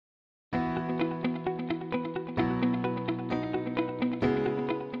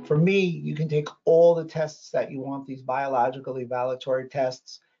for me, you can take all the tests that you want, these biological evaluatory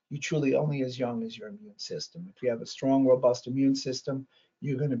tests. You truly only as young as your immune system. If you have a strong, robust immune system,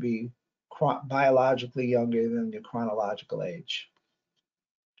 you're going to be biologically younger than your chronological age.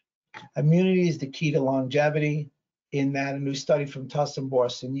 Immunity is the key to longevity. In that, a new study from Tufts and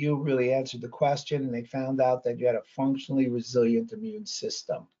Boston U really answered the question, and they found out that you had a functionally resilient immune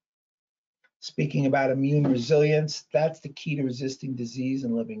system. Speaking about immune resilience, that's the key to resisting disease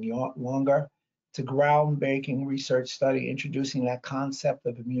and living longer. It's a groundbreaking research study introducing that concept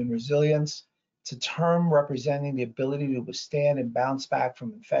of immune resilience. It's a term representing the ability to withstand and bounce back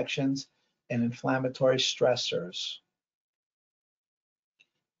from infections and inflammatory stressors.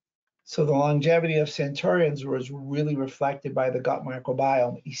 So the longevity of centurions was really reflected by the gut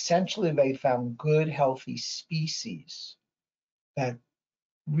microbiome. Essentially, they found good, healthy species that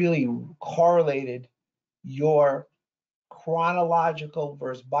really correlated your chronological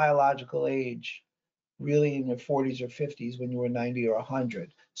versus biological age really in your 40s or 50s when you were 90 or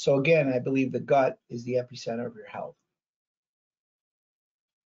 100. So again, I believe the gut is the epicenter of your health.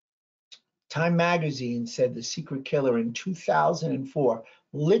 Time magazine said the secret killer in 2004,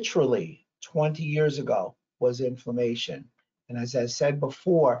 literally 20 years ago, was inflammation. And as I said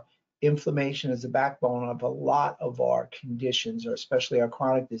before, inflammation is the backbone of a lot of our conditions, or especially our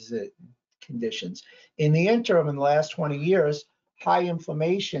chronic disease conditions. In the interim, in the last 20 years, high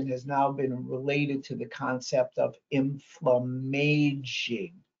inflammation has now been related to the concept of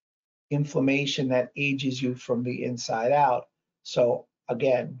inflammaging, inflammation that ages you from the inside out. So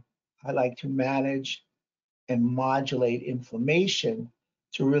again, I like to manage and modulate inflammation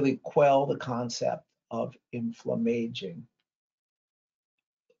to really quell the concept of inflammaging.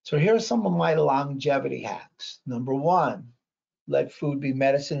 So here are some of my longevity hacks. Number one, let food be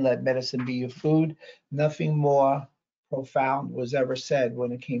medicine, let medicine be your food. Nothing more profound was ever said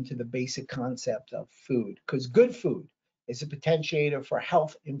when it came to the basic concept of food, because good food is a potentiator for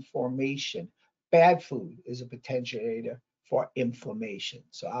health information. Bad food is a potentiator for inflammation.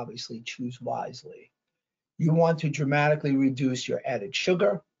 So obviously choose wisely. You want to dramatically reduce your added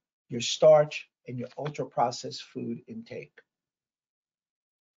sugar, your starch, and your ultra-processed food intake.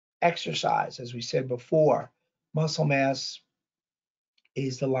 Exercise, as we said before, muscle mass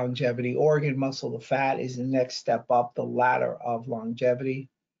is the longevity organ, muscle to fat is the next step up the ladder of longevity.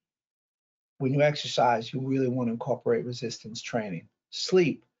 When you exercise, you really want to incorporate resistance training.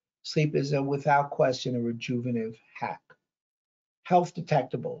 Sleep is without question a rejuvenative hack. Health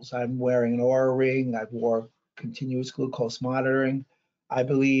detectables, I'm wearing an Oura ring, I've wore continuous glucose monitoring. I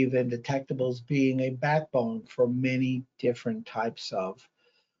believe in detectables being a backbone for many different types of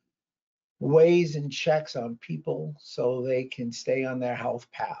ways and checks on people so they can stay on their health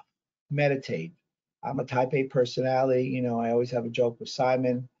path. Meditate. I'm a type A personality. You know, I always have a joke with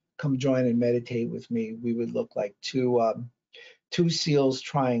Simon. Come join and meditate with me. We would look like two seals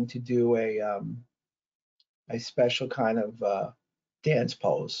trying to do a special kind of dance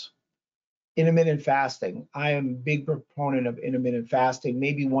pose. Intermittent fasting. I am a big proponent of intermittent fasting.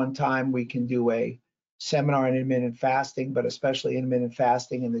 Maybe one time we can do a seminar on intermittent fasting, but especially intermittent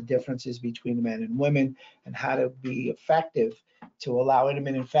fasting and the differences between men and women and how to be effective to allow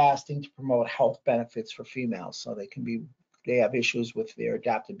intermittent fasting to promote health benefits for females so they have issues with their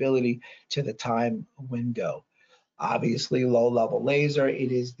adaptability to the time window. Obviously, low-level laser,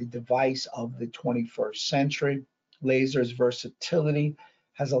 it is the device of the 21st century. Laser's versatility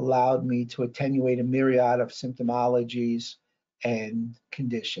has allowed me to attenuate a myriad of symptomologies and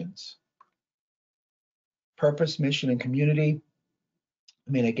conditions. Purpose, mission, and community.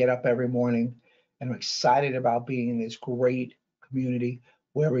 I mean, I get up every morning and I'm excited about being in this great community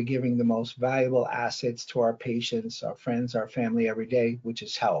where we're giving the most valuable assets to our patients, our friends, our family every day, which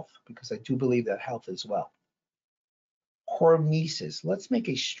is health, because I do believe that health is wealth. Hormesis. Let's make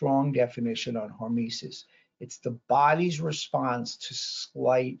a strong definition on hormesis. It's the body's response to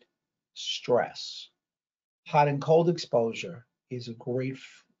slight stress. Hot and cold exposure is a great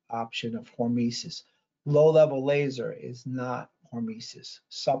option of hormesis. Low-level laser is not hormesis.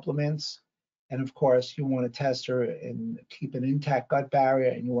 Supplements, and of course, you want to test her and keep an intact gut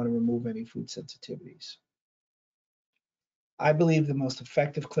barrier, and you want to remove any food sensitivities. I believe the most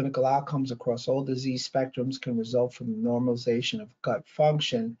effective clinical outcomes across all disease spectrums can result from the normalization of gut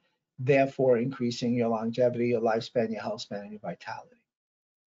function, therefore increasing your longevity, your lifespan, your health span, and your vitality.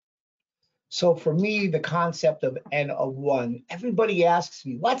 So for me, the concept of N of 1, everybody asks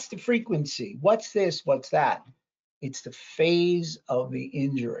me, what's the frequency? What's this? What's that? It's the phase of the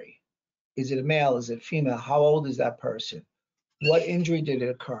injury. Is it a male? Is it female? How old is that person? What injury did it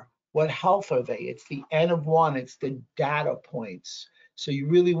occur? What health are they? It's the N of 1. It's the data points. So you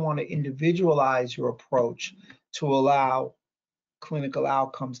really want to individualize your approach to allow clinical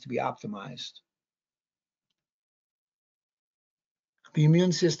outcomes to be optimized. The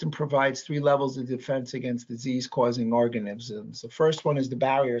immune system provides 3 levels of defense against disease-causing organisms. The first one is the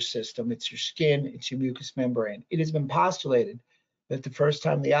barrier system. It's your skin, it's your mucous membrane. It has been postulated that the first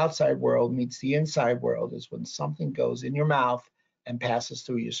time the outside world meets the inside world is when something goes in your mouth and passes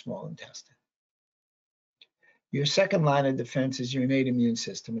through your small intestine. Your second line of defense is your innate immune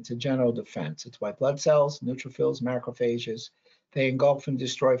system. It's a general defense. It's white blood cells, neutrophils, macrophages. They engulf and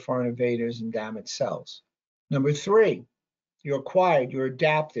destroy foreign invaders and damage cells. Number 3, your acquired, your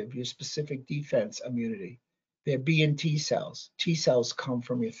adaptive, your specific defense immunity. They're B and T cells. T cells come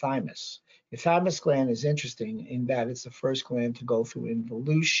from your thymus. Your thymus gland is interesting in that it's the first gland to go through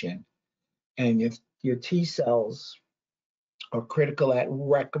involution. And your T cells are critical at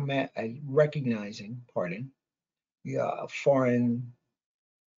recognizing, foreign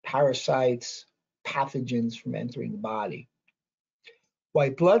parasites, pathogens from entering the body.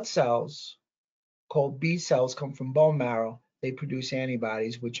 White blood cells, called B cells, come from bone marrow. They produce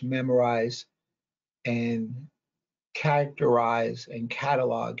antibodies which memorize and characterize and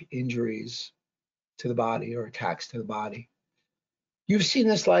catalog injuries to the body or attacks to the body. You've seen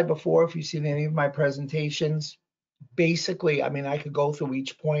this slide before if you've seen any of my presentations. Basically, I mean, I could go through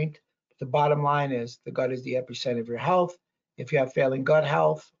each point, but the bottom line is the gut is the epicenter of your health. If you have failing gut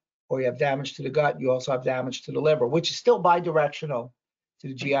health or you have damage to the gut, you also have damage to the liver, which is still bidirectional to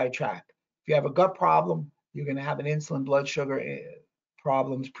the GI tract. If you have a gut problem, you're going to have an insulin, blood sugar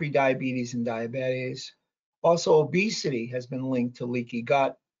problems, prediabetes, and diabetes. Also, obesity has been linked to leaky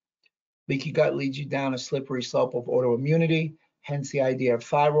gut. Leaky gut leads you down a slippery slope of autoimmunity, hence the idea of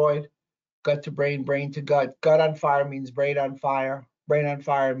thyroid. Gut to brain, brain to gut. Gut on fire means brain on fire. Brain on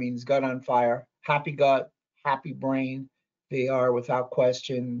fire means gut on fire. Happy gut, happy brain. They are, without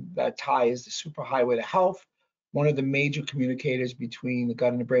question, that tie is the superhighway to health. One of the major communicators between the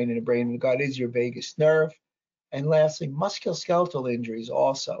gut and the brain and the gut is your vagus nerve. And lastly, musculoskeletal injuries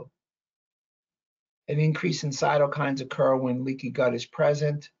also. An increase in cytokines occur when leaky gut is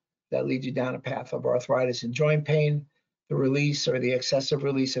present. That leads you down a path of arthritis and joint pain. The release or the excessive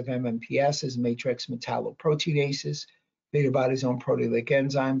release of MMPs, matrix metalloproteinases, your body's own proteolytic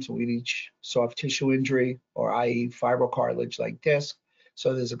enzymes with each soft tissue injury, or i.e. fibrocartilage like disc.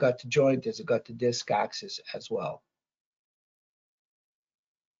 So there's a gut to joint, there's a gut to disc axis as well.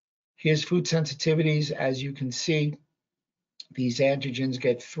 Here's food sensitivities. As you can see, these antigens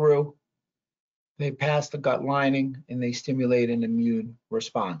get through, they pass the gut lining, and they stimulate an immune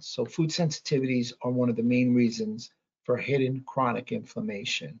response. So food sensitivities are one of the main reasons for hidden chronic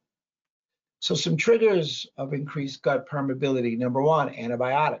inflammation. So some triggers of increased gut permeability. Number 1,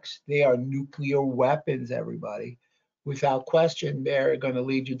 antibiotics. They are nuclear weapons, everybody. Without question, they're going to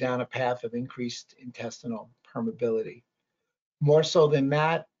lead you down a path of increased intestinal permeability. More so than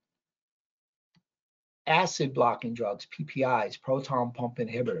that, acid blocking drugs, PPIs, proton pump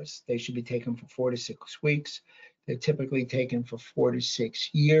inhibitors, they should be taken for 4 to 6 weeks. They're typically taken for 4 to 6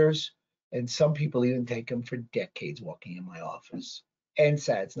 years, and some people even take them for decades walking in my office.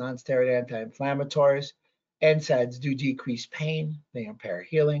 NSAIDs, non-steroid anti-inflammatories. NSAIDs do decrease pain, they impair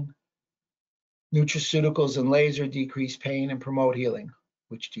healing. Nutraceuticals and laser decrease pain and promote healing.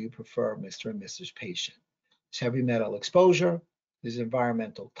 Which do you prefer, Mr. and Mrs. Patient? There's heavy metal exposure, there's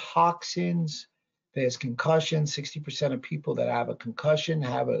environmental toxins, there's concussion. 60% of people that have a concussion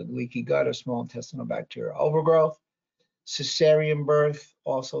have a leaky gut or small intestinal bacterial overgrowth. Cesarean birth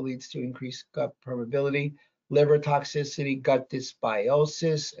also leads to increased gut permeability. Liver toxicity, gut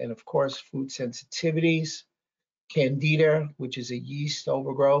dysbiosis, and of course, food sensitivities. Candida, which is a yeast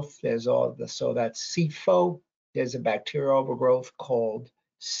overgrowth. There's so that's SIFO. There's a bacterial overgrowth called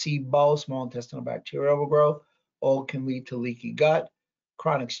SIBO, small intestinal bacterial overgrowth. All can lead to leaky gut.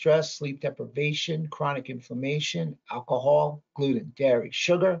 Chronic stress, sleep deprivation, chronic inflammation, alcohol, gluten, dairy,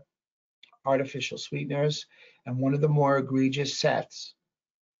 sugar, artificial sweeteners, and one of the more egregious sets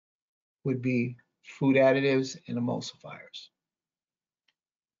would be food additives and emulsifiers.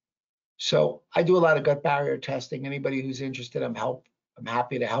 So I do a lot of gut barrier testing. Anybody who's interested, I'm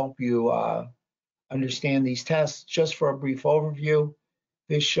happy to help you understand these tests. Just for a brief overview,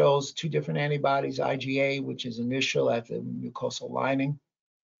 this shows 2 different antibodies, IgA, which is initial at the mucosal lining,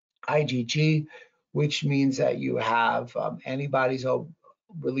 IgG, which means that you have antibodies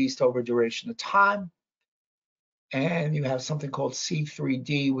released over a duration of time. And you have something called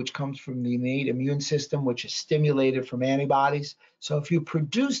C3D, which comes from the innate immune system, which is stimulated from antibodies. So if you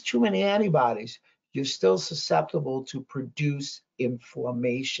produce too many antibodies, you're still susceptible to produce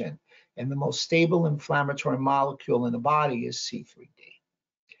inflammation. And the most stable inflammatory molecule in the body is C3D.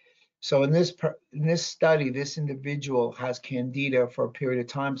 So in this study, this individual has candida for a period of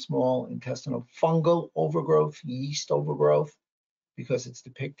time, small intestinal fungal overgrowth, yeast overgrowth, because it's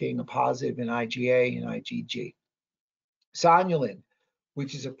depicting a positive in IgA and IgG. Zonulin,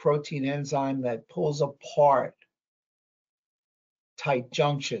 which is a protein enzyme that pulls apart tight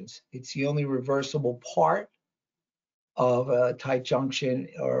junctions. It's the only reversible part of a tight junction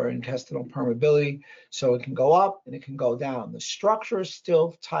or intestinal permeability. So it can go up and it can go down. The structure is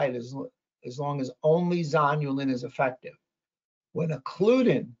still tight as long as only zonulin is effective. When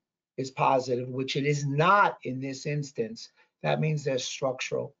occludin is positive, which it is not in this instance, that means there's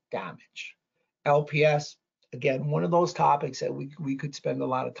structural damage. LPS, again, one of those topics that we could spend a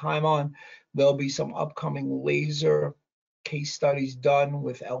lot of time on. There'll be some upcoming laser case studies done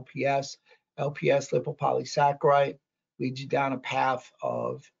with LPS. LPS lipopolysaccharide leads you down a path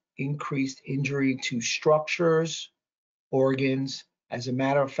of increased injury to structures, organs. As a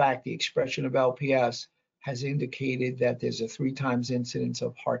matter of fact, the expression of LPS has indicated that there's a 3 times incidence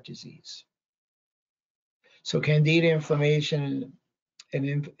of heart disease. So candida inflammation and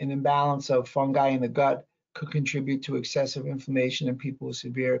an imbalance of fungi in the gut could contribute to excessive inflammation in people with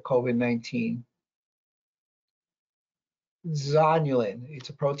severe COVID-19. Zonulin, it's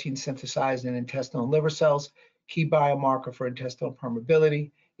a protein synthesized in intestinal and liver cells, key biomarker for intestinal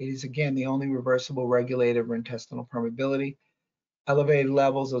permeability. It is, again, the only reversible regulator of intestinal permeability. Elevated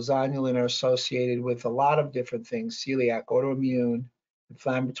levels of zonulin are associated with a lot of different things: celiac, autoimmune,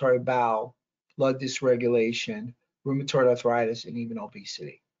 inflammatory bowel, blood dysregulation, rheumatoid arthritis, and even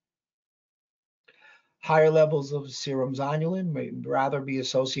obesity. Higher levels of serum zonulin may rather be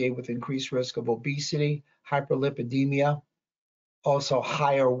associated with increased risk of obesity, hyperlipidemia, also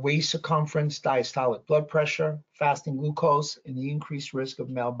higher waist circumference, diastolic blood pressure, fasting glucose, and the increased risk of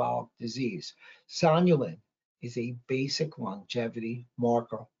metabolic disease. Zonulin is a basic longevity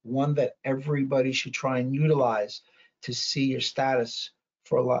marker, one that everybody should try and utilize to see your status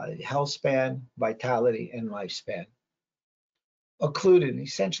for health span, vitality, and lifespan. Occludin,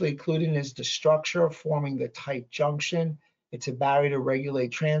 essentially occludin is the structure forming the tight junction. It's a barrier to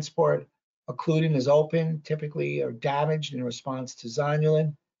regulate transport. Occludin is open, typically, or damaged in response to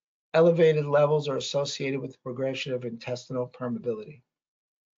zonulin. Elevated levels are associated with the progression of intestinal permeability.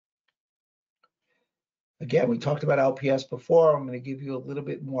 Again, we talked about LPS before. I'm going to give you a little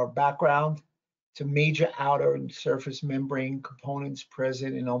bit more background. It's a major outer and surface membrane components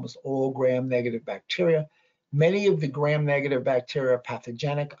present in almost all gram-negative bacteria. Many of the gram-negative bacteria are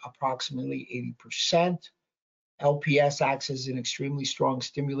pathogenic, approximately 80%. LPS acts as an extremely strong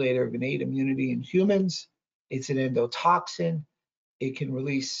stimulator of innate immunity in humans. It's an endotoxin. It can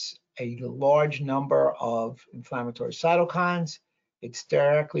release a large number of inflammatory cytokines. It's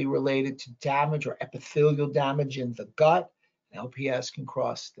directly related to damage or epithelial damage in the gut. LPS can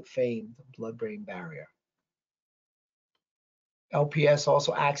cross the famed blood-brain barrier. LPS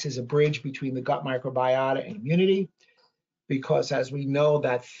also acts as a bridge between the gut microbiota and immunity, because as we know,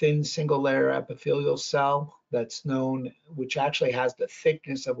 that thin single layer epithelial cell that's known, which actually has the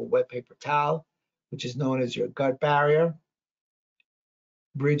thickness of a wet paper towel, which is known as your gut barrier,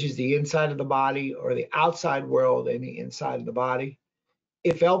 bridges the inside of the body or the outside world and the inside of the body.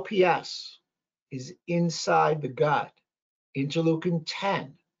 If LPS is inside the gut, interleukin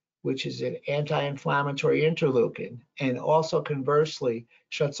 10, which is an anti-inflammatory interleukin, and also conversely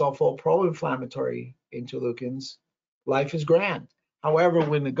shuts off all pro-inflammatory interleukins, life is grand. However,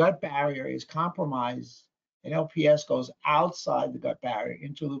 when the gut barrier is compromised and LPS goes outside the gut barrier,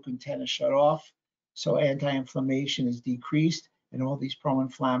 interleukin 10 is shut off, so anti-inflammation is decreased, and all these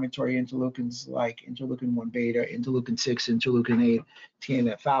pro-inflammatory interleukins like interleukin 1 beta, interleukin 6, interleukin 8,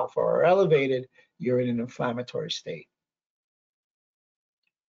 TNF alpha are elevated, you're in an inflammatory state.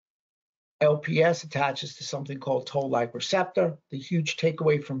 LPS attaches to something called toll-like receptor. The huge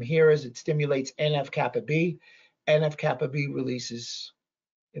takeaway from here is it stimulates NF-kappa B. NF-kappa B releases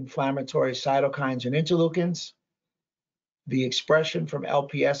inflammatory cytokines and interleukins. The expression from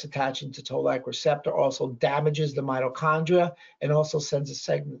LPS attaching to toll-like receptor also damages the mitochondria and also sends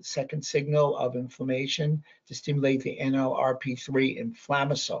a second signal of inflammation to stimulate the NLRP3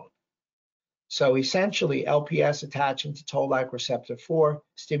 inflammasome. So essentially, LPS attaching to toll-like receptor 4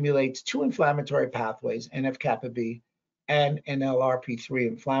 stimulates 2 inflammatory pathways, NF-kappa B and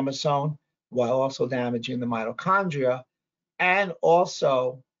NLRP3 inflammasome, while also damaging the mitochondria and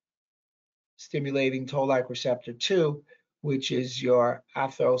also stimulating toll-like receptor 2, which is your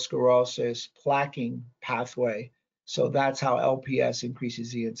atherosclerosis plaquing pathway. So that's how LPS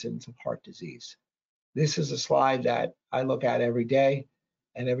increases the incidence of heart disease. This is a slide that I look at every day.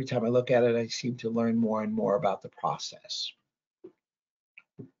 And every time I look at it, I seem to learn more and more about the process.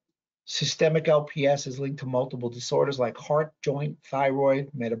 Systemic LPS is linked to multiple disorders like heart, joint, thyroid,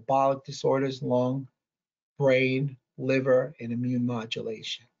 metabolic disorders, lung, brain, liver, and immune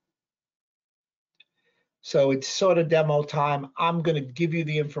modulation. So it's sort of demo time. I'm going to give you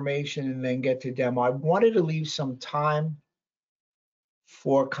the information and then get to demo. I wanted to leave some time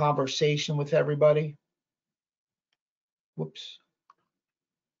for conversation with everybody. Whoops.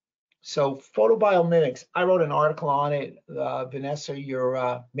 So photobiomimics, I wrote an article on it. Vanessa,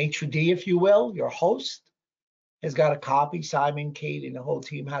 your maitre d', if you will, your host, has got a copy. Simon, Kate, and the whole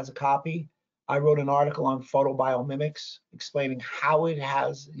team has a copy. I wrote an article on photobiomimics explaining how it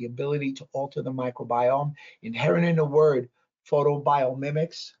has the ability to alter the microbiome. Inherent in the word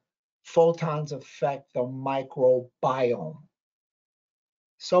photobiomimics, photons affect the microbiome.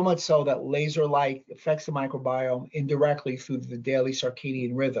 So much so that laser light affects the microbiome indirectly through the daily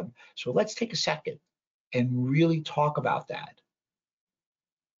circadian rhythm. So let's take a second and really talk about that.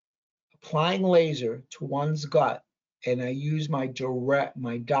 Applying laser to one's gut, and I use my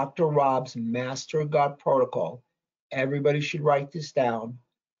Dr. Rob's master gut protocol. Everybody should write this down.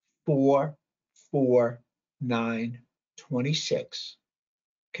 4-4-9-26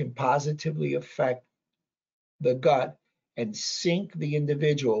 can positively affect the gut and sync the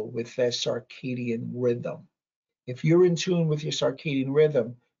individual with their circadian rhythm. If you're in tune with your circadian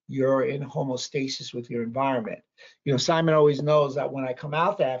rhythm, you're in homeostasis with your environment. You know, Simon always knows that when I come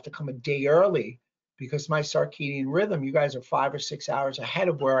out there, I have to come a day early because my circadian rhythm, you guys are 5 or 6 hours ahead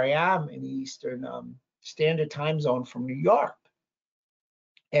of where I am in the Eastern Standard Time Zone from New York.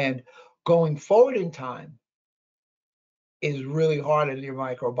 And going forward in time is really hard on your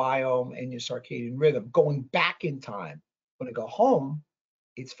microbiome and your circadian rhythm. Going back in time, when I go home,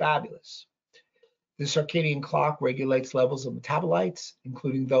 it's fabulous. The circadian clock regulates levels of metabolites,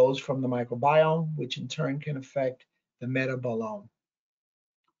 including those from the microbiome, which in turn can affect the metabolome.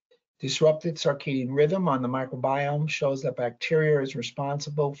 Disrupted circadian rhythm on the microbiome shows that bacteria is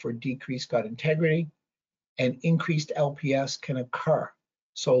responsible for decreased gut integrity, and increased LPS can occur.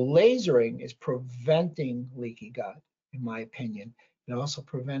 So lasering is preventing leaky gut, in my opinion, and also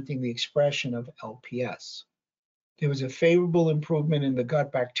preventing the expression of LPS. There was a favorable improvement in the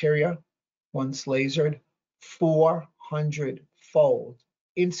gut bacteria once lasered 400-fold.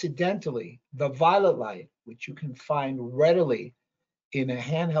 Incidentally, the violet light, which you can find readily in a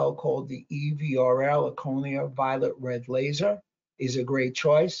handheld called the EVRL, Aconia Violet Red Laser, is a great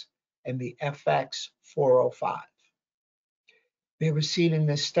choice, and the FX405. They were seen in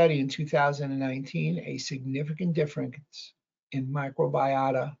this study in 2019 a significant difference in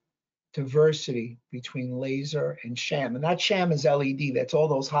microbiota diversity between laser and sham. And that sham is LED, that's all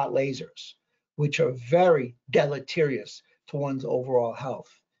those hot lasers, which are very deleterious to one's overall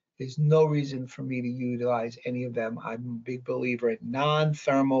health. There's no reason for me to utilize any of them. I'm a big believer in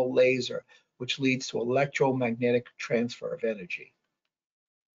non-thermal laser, which leads to electromagnetic transfer of energy.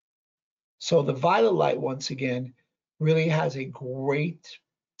 So the violet light, once again, really has a great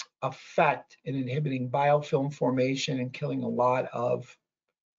effect in inhibiting biofilm formation and killing a lot of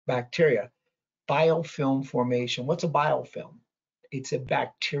bacteria. Biofilm formation. What's a biofilm? It's a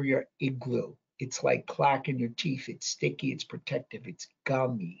bacteria igloo. It's like plaque in your teeth. It's sticky, it's protective, it's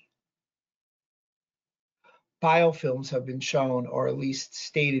gummy. Biofilms have been shown, or at least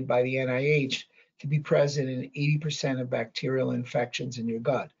stated by the NIH, to be present in 80% of bacterial infections in your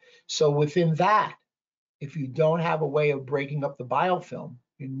gut. So within that, if you don't have a way of breaking up the biofilm,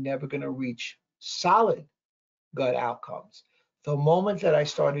 you're never going to reach solid gut outcomes. The moment that I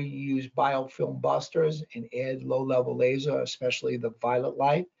started to use biofilm busters and add low-level laser, especially the violet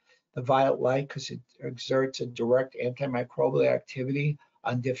light, because it exerts a direct antimicrobial activity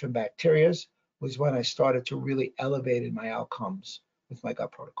on different bacteria, was when I started to really elevate my outcomes with my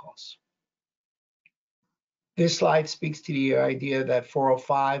gut protocols. This slide speaks to the idea that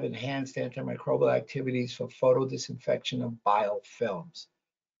 405 enhanced antimicrobial activities for photodisinfection of biofilms.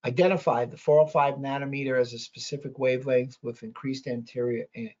 Identified the 405 nanometer as a specific wavelength with increased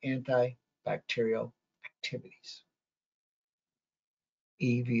antibacterial activities.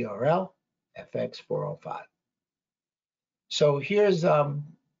 EVRL FX405. So here's a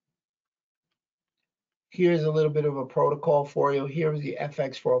little bit of a protocol for you. Here's the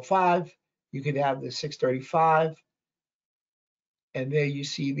FX405. You could have the 635, and there you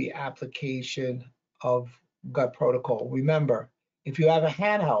see the application of gut protocol. Remember, if you have a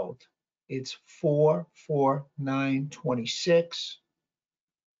handheld, it's 4-4-9-26.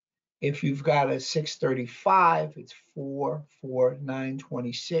 If you've got a 635, it's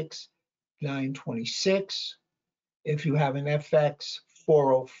 4-4-9-26, 9-26. If you have an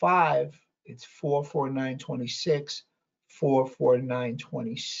FX405, it's 4-4-9-26,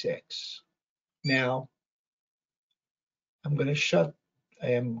 44926. Now, I'm actually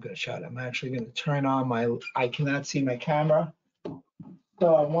going to turn on I cannot see my camera.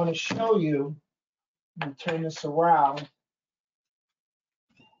 So I want to show you, let me turn this around.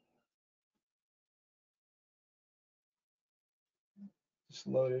 Just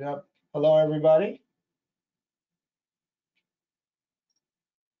load it up. Hello, everybody.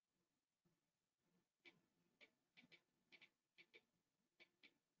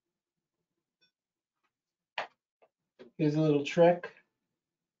 Here's a little trick.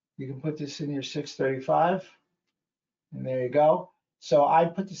 You can put this in your 635, and there you go. So I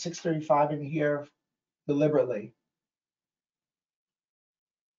put the 635 in here deliberately.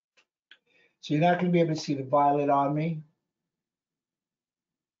 So you're not going to be able to see the violet on me.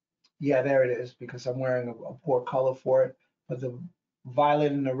 Yeah, there it is, because I'm wearing a poor color for it. But the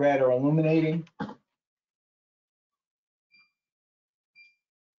violet and the red are illuminating.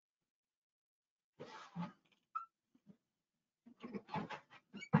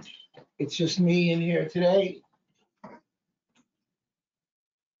 It's just me in here today.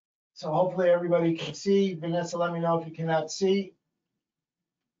 So hopefully everybody can see. Vanessa, let me know if you cannot see.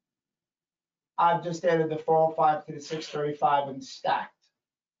 I've just added the 405 to the 635 and stacked.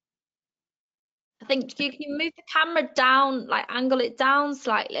 I think you can move the camera down, like angle it down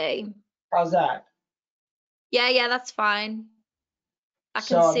slightly. How's that? Yeah, that's fine. I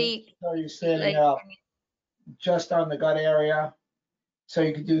can see. So you're standing up just on the gut area. So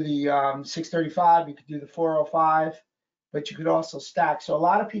you could do the 635, you could do the 405, but you could also stack. So a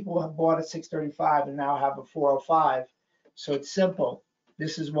lot of people have bought a 635 and now have a 405. So it's simple.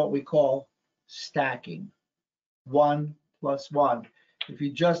 This is what we call stacking. 1 + 1. If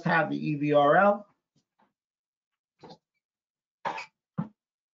you just have the EVRL,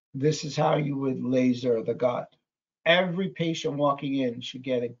 this is how you would laser the gut. Every patient walking in should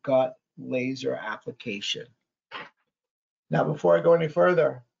get a gut laser application. Now, before I go any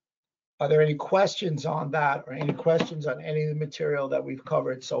further, are there any questions on that or any questions on any of the material that we've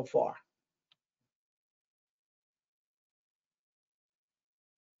covered so far?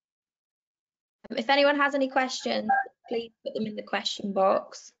 If anyone has any questions, please put them in the question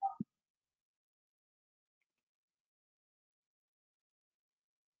box.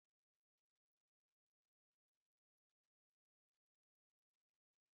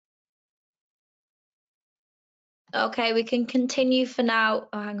 Okay, we can continue for now.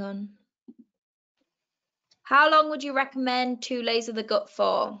 Oh, hang on. How long would you recommend to laser the gut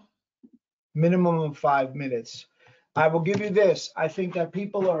for? Minimum of 5 minutes. I will give you this. I think that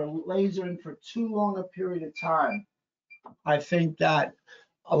people are lasering for too long a period of time. I think that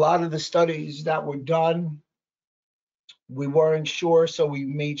a lot of the studies that were done, we weren't sure, so we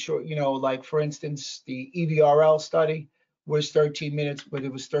made sure, like for instance, the EVRL study was 13 minutes, but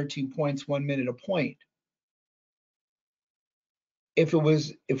it was 13 points, 1 minute a point. If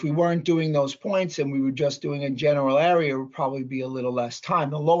we weren't doing those points and we were just doing a general area, it would probably be a little less time.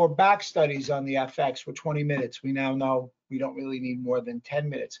 The lower back studies on the FX were 20 minutes. We now know we don't really need more than 10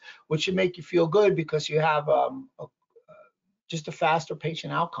 minutes, which should make you feel good because you have just a faster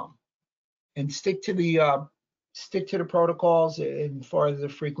patient outcome. And stick to the protocols as far as the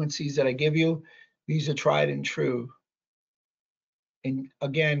frequencies that I give you. These are tried and true. And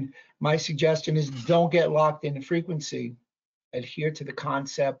again, my suggestion is don't get locked in the frequency. Adhere to the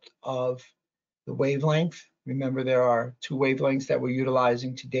concept of the wavelength. Remember, there are 2 wavelengths that we're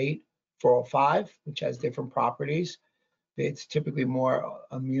utilizing to date. 405, which has different properties. It's typically more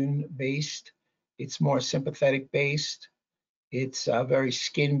immune-based. It's more sympathetic-based. It's very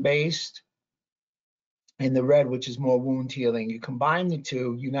skin-based. And the red, which is more wound healing. You combine the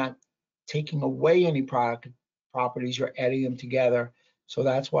two, you're not taking away any properties, you're adding them together. So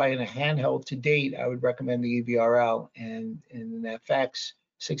that's why in a handheld to date, I would recommend the EVRL, and in an FX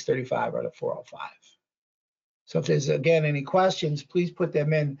 635 or the 405. So if there's, again, any questions, please put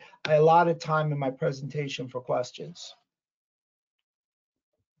them in. I allotted time in my presentation for questions.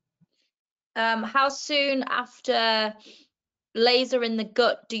 How soon after laser in the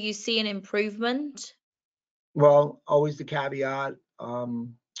gut do you see an improvement? Well, always the caveat.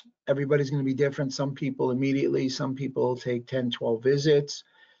 Everybody's going to be different. Some people immediately, some people take 10, 12 visits.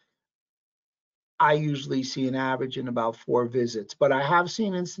 I usually see an average in about 4 visits, but I have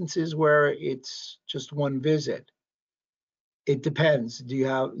seen instances where it's just 1 visit. It depends. Do you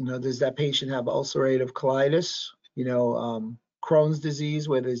have, does that patient have ulcerative colitis, Crohn's disease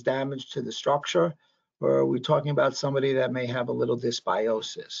where there's damage to the structure, or are we talking about somebody that may have a little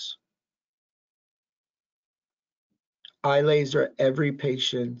dysbiosis? I laser every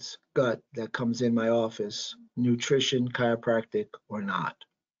patient's gut that comes in my office nutrition, chiropractic, or not.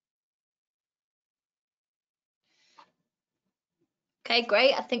 Okay,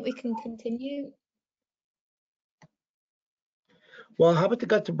 great. I think we can continue. Well, how about the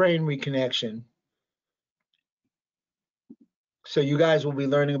gut to brain reconnection? So you guys will be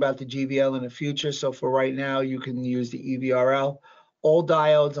learning about the GVL in the future. So for right now, you can use the EVRL. All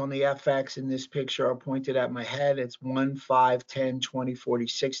diodes on the FX in this picture are pointed at my head. It's 1, 5, 10, 20, 40,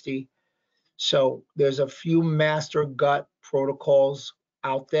 60. So there's a few master gut protocols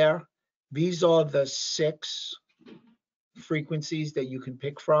out there. These are the 6 frequencies that you can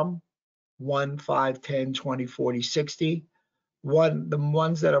pick from: 1, 5, 10, 20, 40, 60. The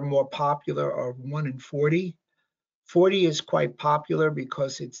ones that are more popular are 1 and 40. 40 is quite popular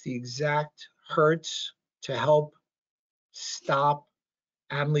because it's the exact hertz to help stop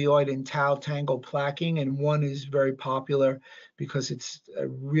amyloid and tau tangle plaquing, and 1 is very popular because it's a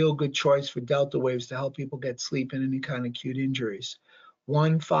real good choice for delta waves to help people get sleep and any kind of acute injuries.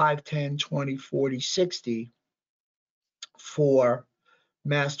 1, 5, 10, 20, 40, 60 for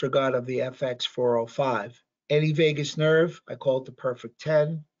master gut of the FX 405. Any vagus nerve, I call it the perfect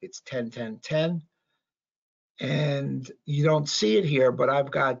 10. It's 10, 10, 10. And you don't see it here, but I've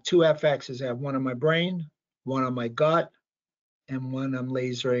got 2 FXs. I have 1 on my brain, 1 on my gut, and 1 I'm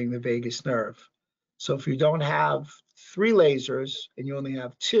lasering the vagus nerve. So if you don't have 3 lasers and you only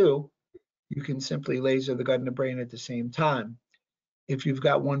have 2, you can simply laser the gut and the brain at the same time. If you've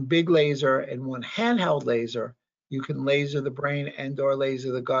got 1 big laser and 1 handheld laser, you can laser the brain and or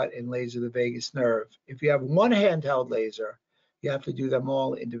laser the gut and laser the vagus nerve. If you have 1 handheld laser, you have to do them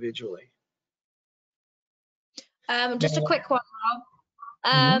all individually. Just a quick one,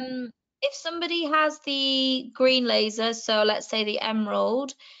 Rob. If somebody has the green laser, so let's say the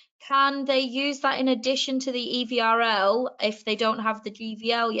emerald, can they use that in addition to the EVRL if they don't have the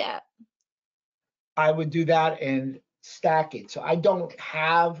GVL yet? I would do that and stack it. So I don't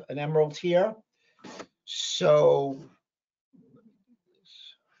have an emerald here. So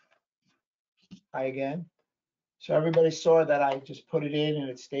hi again. So everybody saw that I just put it in and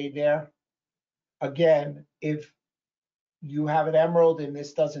it stayed there. Again, if you have an emerald and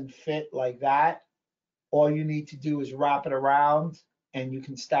this doesn't fit like that, all you need to do is wrap it around and you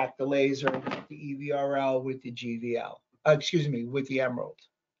can stack the laser with the EVRL with the GVL. Excuse me, with the emerald.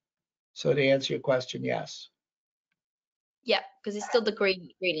 So to answer your question, yes. Yep, because it's still the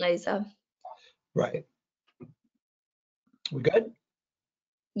green laser. Right. We good?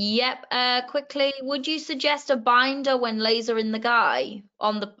 Yep. Quickly, would you suggest a binder when lasering the guy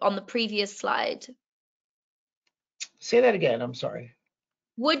on the previous slide? Say that again. I'm sorry.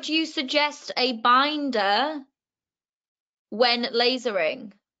 Would you suggest a binder when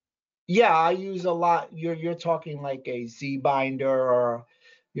lasering? Yeah, I use a lot. You're talking like a Z binder, or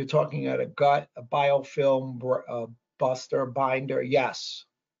you're talking at a gut, a biofilm buster binder. Yes,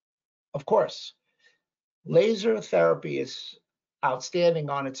 of course. Laser therapy is outstanding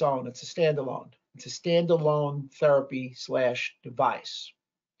on its own. It's a standalone. It's a standalone therapy / device,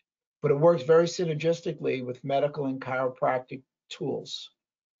 but it works very synergistically with medical and chiropractic tools.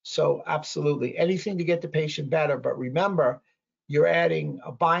 So absolutely, anything to get the patient better. But remember, you're adding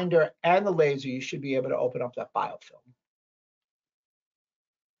a binder and the laser, you should be able to open up that biofilm.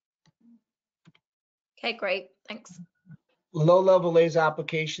 Okay, great. Thanks. Low-level laser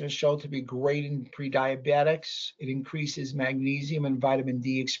application is shown to be great in pre-diabetics. It increases magnesium and vitamin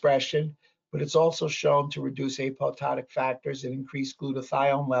D expression, but it's also shown to reduce apoptotic factors and increase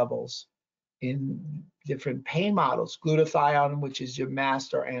glutathione levels in different pain models. Glutathione, which is your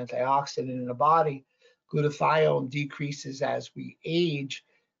master antioxidant in the body, glutathione decreases as we age.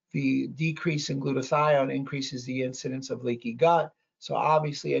 The decrease in glutathione increases the incidence of leaky gut. So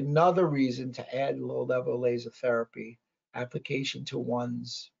obviously another reason to add low-level laser therapy application to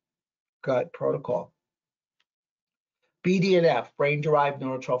one's gut protocol. BDNF, brain-derived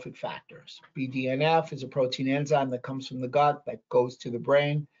neurotrophic factors. BDNF is a protein enzyme that comes from the gut that goes to the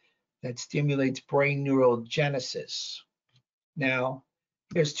brain that stimulates brain neurogenesis. Now,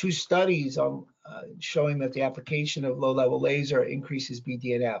 there's 2 studies on showing that the application of low-level laser increases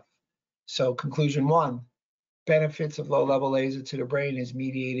BDNF. So conclusion 1, benefits of low-level laser to the brain is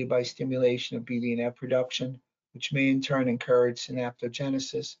mediated by stimulation of BDNF production, which may in turn encourage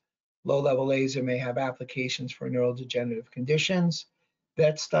synaptogenesis. Low-level laser may have applications for neurodegenerative conditions.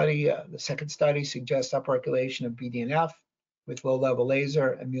 That study, the second study, suggests upregulation of BDNF with low-level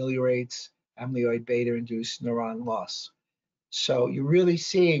laser ameliorates amyloid beta-induced neuron loss. So you're really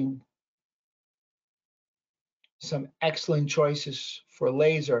seeing some excellent choices for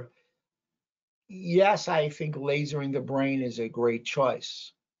laser. Yes, I think lasering the brain is a great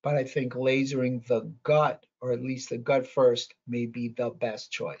choice. but I think lasering the gut, or at least the gut first, may be the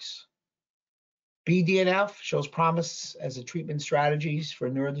best choice. BDNF shows promise as a treatment strategies for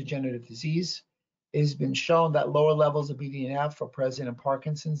neurodegenerative disease. It has been shown that lower levels of BDNF are present in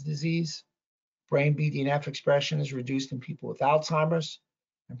Parkinson's disease. Brain BDNF expression is reduced in people with Alzheimer's,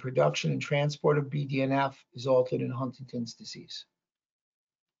 and production and transport of BDNF is altered in Huntington's disease.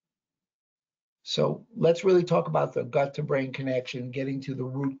 So let's really talk about the gut to brain connection, getting to the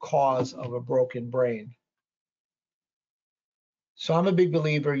root cause of a broken brain. So I'm a big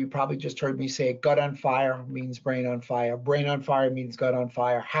believer, you probably just heard me say gut on fire means brain on fire. Brain on fire means gut on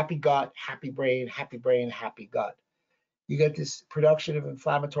fire. Happy gut, happy brain, happy gut. You get this production of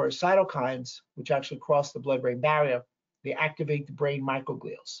inflammatory cytokines, which actually cross the blood-brain barrier. They activate the brain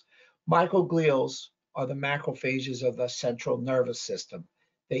microglials. Microglials are the macrophages of the central nervous system.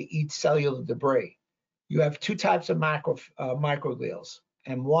 They eat cellular debris. You have two types of microglials,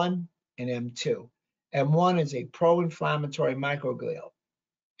 M1 and M2. M1 is a pro-inflammatory microglial.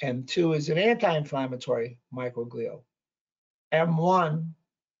 M2 is an anti-inflammatory microglial. M1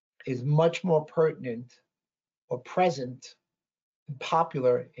 is much more pertinent or present and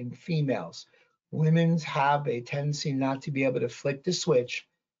popular in females. Women have a tendency not to be able to flick the switch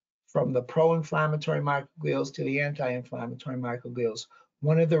from the pro-inflammatory microglials to the anti-inflammatory microglials.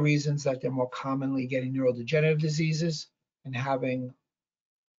 One of the reasons that they're more commonly getting neurodegenerative diseases and having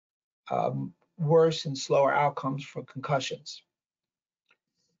worse and slower outcomes for concussions.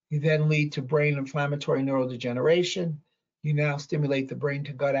 You then lead to brain inflammatory neurodegeneration. You now stimulate the brain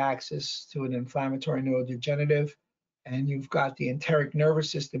to gut axis to an inflammatory neurodegenerative, and you've got the enteric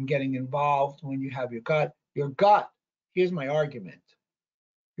nervous system getting involved when you have your gut. Your gut, here's my argument.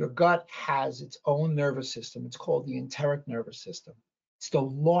 Your gut has its own nervous system. It's called the enteric nervous system. It's the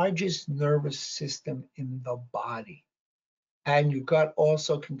largest nervous system in the body. And your gut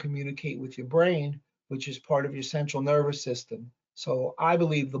also can communicate with your brain, which is part of your central nervous system. So I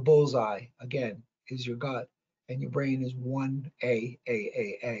believe the bullseye, again, is your gut, and your brain is 1A,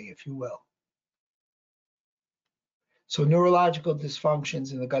 if you will. So neurological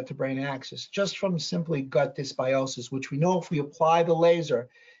dysfunctions in the gut to brain axis, just from simply gut dysbiosis, which we know if we apply the laser,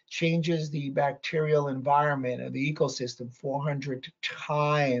 changes the bacterial environment of the ecosystem 400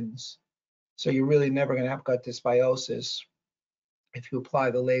 times. So you're really never going to have gut dysbiosis if you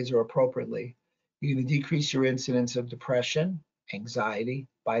apply the laser appropriately. You're going to decrease your incidence of depression, anxiety,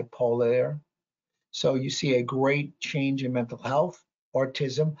 bipolar. So you see a great change in mental health,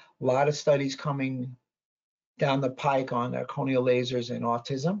 autism, a lot of studies coming down the pike on corneal lasers and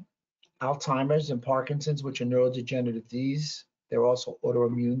autism, Alzheimer's and Parkinson's, which are neurodegenerative disease. They're also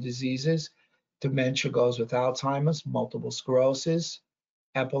autoimmune diseases. Dementia goes with Alzheimer's, multiple sclerosis,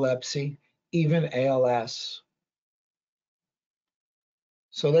 epilepsy, even ALS.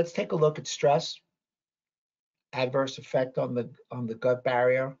 So let's take a look at stress, adverse effect on the gut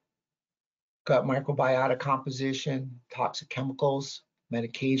barrier, gut microbiota composition, toxic chemicals,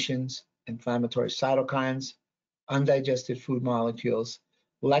 medications, inflammatory cytokines, undigested food molecules,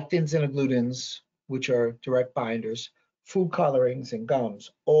 lectins and agglutins, which are direct binders, food colorings and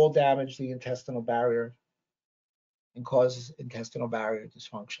gums, all damage the intestinal barrier and causes intestinal barrier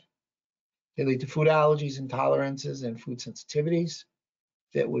dysfunction. They lead to food allergies, intolerances, and food sensitivities,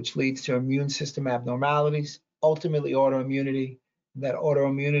 which leads to immune system abnormalities, ultimately autoimmunity. That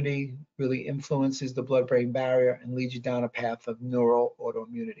autoimmunity really influences the blood-brain barrier and leads you down a path of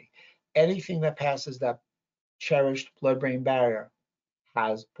neuroautoimmunity. Anything that passes that cherished blood-brain barrier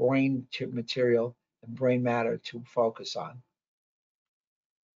has brain material and brain matter to focus on.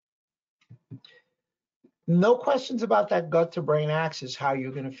 No questions about that gut to brain axis, how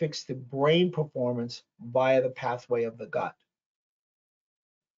you're going to fix the brain performance via the pathway of the gut.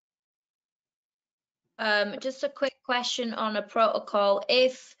 Just a quick question on a protocol.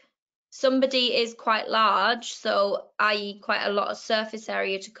 If somebody is quite large, so i.e. quite a lot of surface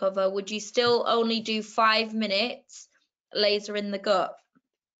area to cover, would you still only do 5 minutes laser in the gut?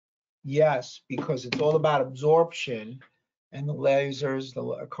 Yes, because it's all about absorption, and the lasers,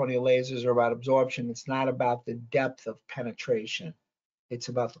 the corneal lasers are about absorption. It's not about the depth of penetration. It's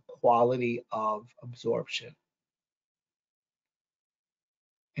about the quality of absorption.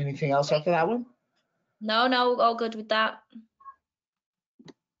 Anything else after that one? No, all good with that.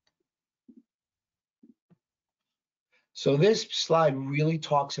 So this slide really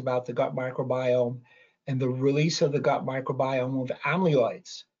talks about the gut microbiome and the release of the gut microbiome of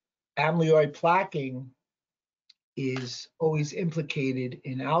amyloids. Amyloid plaquing is always implicated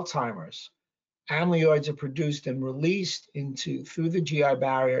in Alzheimer's. Amyloids are produced and released through the GI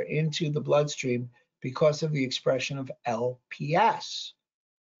barrier into the bloodstream because of the expression of LPS.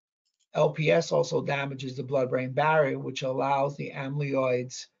 LPS also damages the blood-brain barrier, which allows the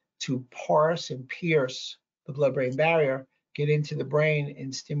amyloids to parse and pierce the blood-brain barrier, get into the brain,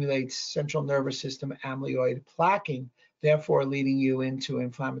 and stimulates central nervous system amyloid plaquing, therefore leading you into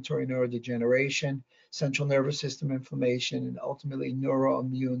inflammatory neurodegeneration, central nervous system inflammation, and ultimately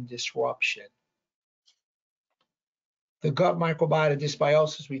neuroimmune disruption. The gut microbiota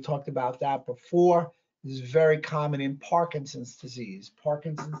dysbiosis, we talked about that before, is very common in Parkinson's disease.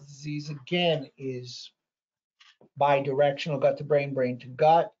 Parkinson's disease, again, is bidirectional, gut to brain, brain to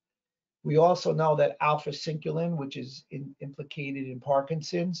gut. We also know that alpha-synuclein, which is implicated in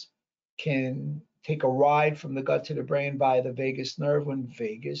Parkinson's, can take a ride from the gut to the brain via the vagus nerve when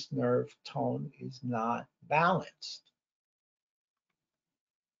vagus nerve tone is not balanced.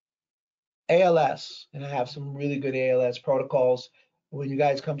 ALS, and I have some really good ALS protocols. When you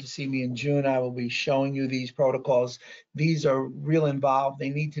guys come to see me in June, I will be showing you these protocols. These are real involved. They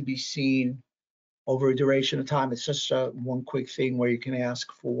need to be seen over a duration of time. It's just one quick thing where you can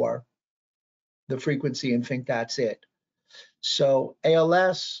ask for the frequency and think that's it. So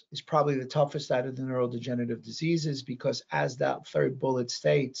ALS is probably the toughest out of the neurodegenerative diseases because, as that third bullet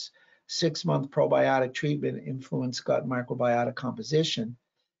states, 6-month probiotic treatment influenced gut microbiota composition.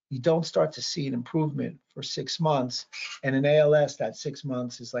 You don't start to see an improvement for 6 months. And in ALS, that 6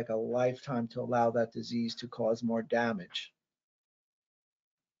 months is like a lifetime to allow that disease to cause more damage.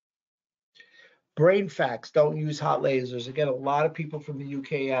 Brain facts, don't use hot lasers. Again, a lot of people from the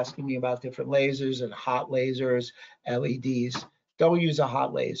UK asking me about different lasers and hot lasers, LEDs. Don't use a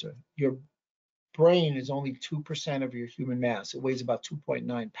hot laser. Your brain is only 2% of your human mass. It weighs about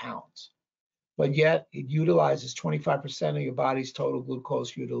 2.9 pounds. But yet it utilizes 25% of your body's total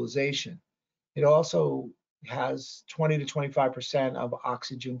glucose utilization. It also has 20 to 25% of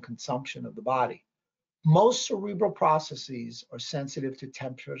oxygen consumption of the body. Most cerebral processes are sensitive to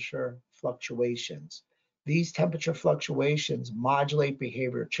temperature fluctuations. These temperature fluctuations modulate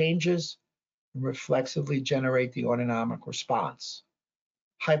behavior changes and reflexively generate the autonomic response.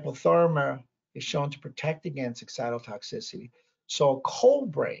 Hypothermia is shown to protect against excitotoxicity. So a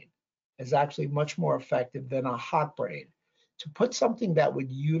cold brain is actually much more effective than a hot brain. To put something that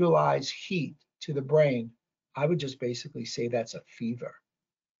would utilize heat to the brain, I would just basically say that's a fever.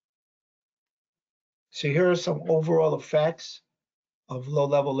 So here are some overall effects of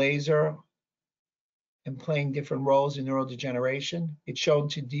low-level laser and playing different roles in neurodegeneration. It's shown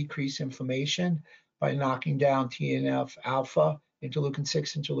to decrease inflammation by knocking down TNF alpha, interleukin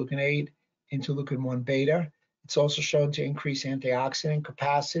 6, interleukin 8, interleukin 1 beta. It's also shown to increase antioxidant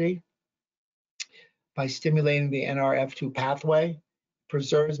capacity by stimulating the NRF2 pathway,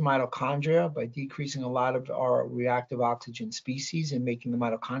 preserves mitochondria by decreasing a lot of our reactive oxygen species and making the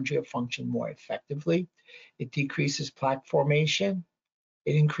mitochondria function more effectively. It decreases plaque formation.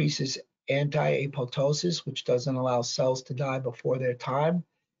 It increases anti-apoptosis, which doesn't allow cells to die before their time,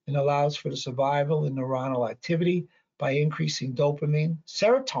 and allows for the survival and neuronal activity by increasing dopamine,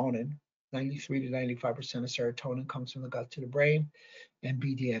 serotonin. 93 to 95% of serotonin comes from the gut to the brain, and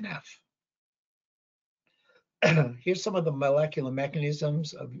BDNF. Here's some of the molecular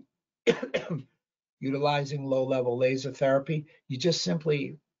mechanisms of utilizing low-level laser therapy. You just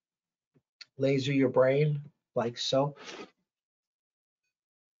simply laser your brain like so.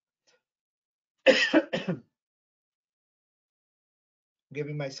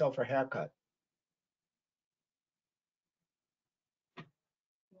 Giving myself a haircut.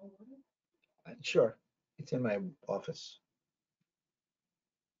 Sure, it's in my office.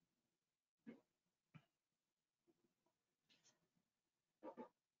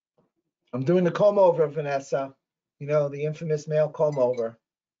 I'm doing the comb over, Vanessa. You know, the infamous male comb over.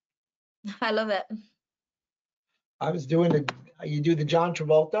 I love it. I was doing you do the John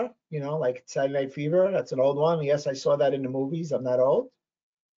Travolta, you know, like Saturday Night Fever. That's an old one. Yes, I saw that in the movies. I'm not old.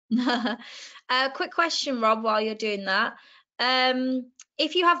 Quick question, Rob, while you're doing that.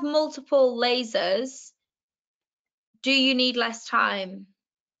 If you have multiple lasers, do you need less time?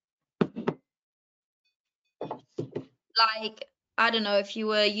 Like, I don't know, if you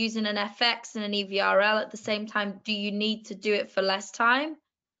were using an FX and an EVRL at the same time, do you need to do it for less time?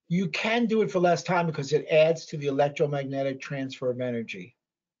 You can do it for less time because it adds to the electromagnetic transfer of energy.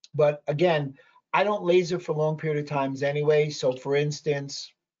 But again, I don't laser for long period of times anyway. So for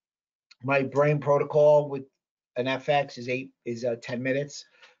instance, my brain protocol with an FX is 10 minutes,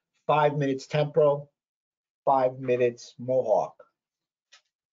 5 minutes temporal, 5 minutes Mohawk.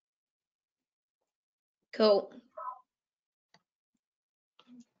 Cool.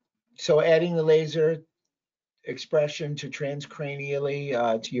 So adding the laser expression to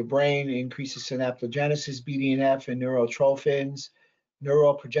transcranially to your brain increases synaptogenesis, BDNF, and neurotrophins.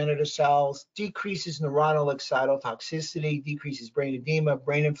 neural progenitor cells, decreases neuronal excitotoxicity, decreases brain edema,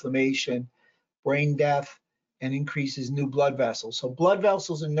 brain inflammation, brain death, and increases new blood vessels. So blood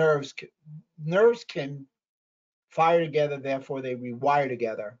vessels and nerves can fire together, therefore they rewire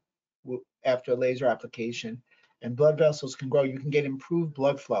together after laser application, and blood vessels can grow. You can get improved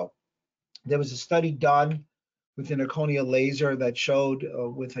blood flow. There was a study done with an zirconia laser that showed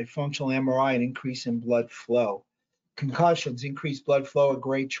with a functional MRI an increase in blood flow. Concussions, increased blood flow, a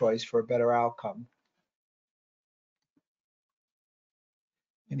great choice for a better outcome.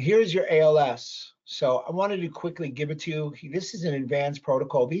 And here's your ALS. So I wanted to quickly give it to you. This is an advanced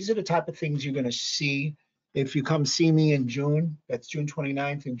protocol. These are the type of things you're going to see if you come see me in June. That's June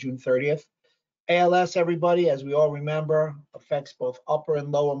 29th and June 30th. ALS, everybody, as we all remember, affects both upper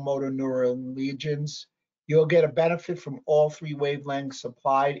and lower motor neuron regions. You'll get a benefit from all three wavelengths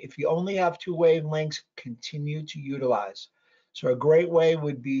applied. If you only have two wavelengths, continue to utilize. So a great way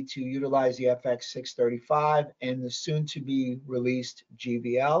would be to utilize the FX635 and the soon-to-be released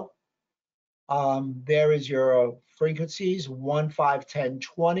GVL. There is your frequencies, 1, 5, 10,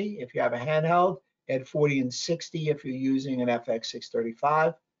 20 if you have a handheld, at 40 and 60 if you're using an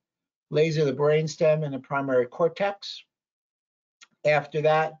FX635. Laser the brainstem and the primary cortex. After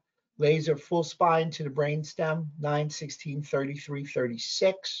that, laser full spine to the brainstem, 9, 16, 33,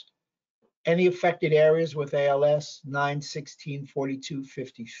 36. Any affected areas with ALS, 9, 16, 42,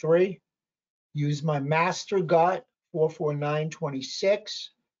 53. Use my master gut, 449,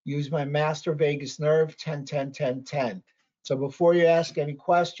 26. Use my master vagus nerve, 10, 10, 10, 10. So before you ask any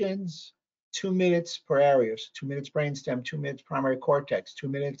questions, 2 minutes per area. So 2 minutes brainstem, 2 minutes primary cortex, 2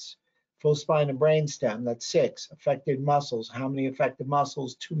 minutes full spine and brainstem, that's 6. Affected muscles, how many affected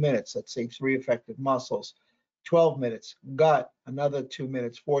muscles? 2 minutes, let's say 3 affected muscles. 12 minutes, gut, another 2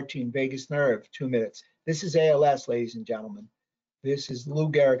 minutes. 14, vagus nerve, 2 minutes. This is ALS, ladies and gentlemen. This is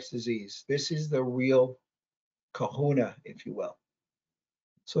Lou Gehrig's disease. This is the real kahuna, if you will.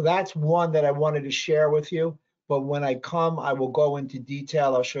 So that's one that I wanted to share with you. But when I come, I will go into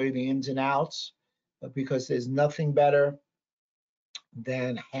detail. I'll show you the ins and outs because there's nothing better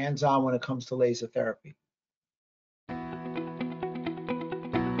than hands-on when it comes to laser therapy.